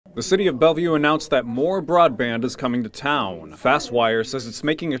The city of Bellevue announced that more broadband is coming to town. Fastwyre says it's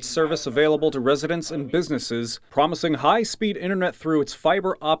making its service available to residents and businesses, promising high-speed internet through its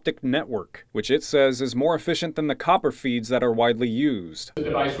fiber-optic network, which it says is more efficient than the copper feeds that are widely used. The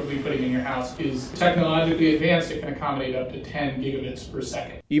device we'll be putting in your house is technologically advanced. It can accommodate up to 10 gigabits per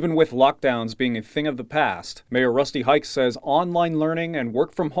second. Even with lockdowns being a thing of the past, Mayor Rusty Hike says online learning and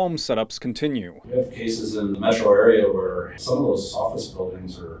work-from-home setups continue. We have cases in the metro area where some of those office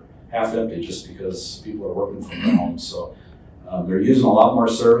buildings are half empty just because people are working from their homes. So they're using a lot more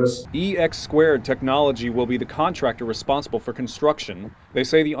service. EX² Technology will be the contractor responsible for construction. They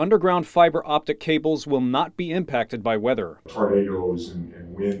say the underground fiber optic cables will not be impacted by weather. Tornadoes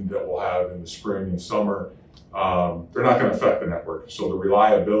and wind that we'll have in the spring and summer, they're not going to affect the network. So the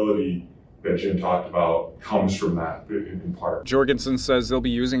reliability that Jim talked about comes from that in part. Jorgensen says they'll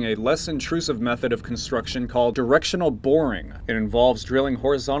be using a less intrusive method of construction called directional boring. It involves drilling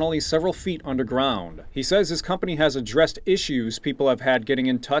horizontally several feet underground. He says his company has addressed issues people have had getting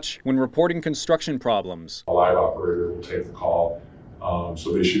in touch when reporting construction problems. A live operator will take the call,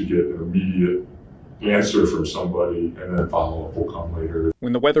 so they should get an immediate answer from somebody, and then follow-up will come later.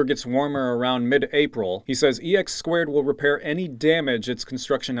 When the weather gets warmer around mid-April, he says EX² will repair any damage its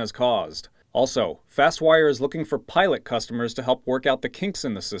construction has caused. Also, Fastwyre is looking for pilot customers to help work out the kinks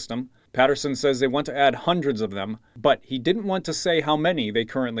in the system. Patterson says they want to add hundreds of them, but he didn't want to say how many they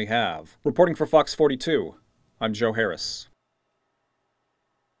currently have. Reporting for Fox 42, I'm Joe Harris.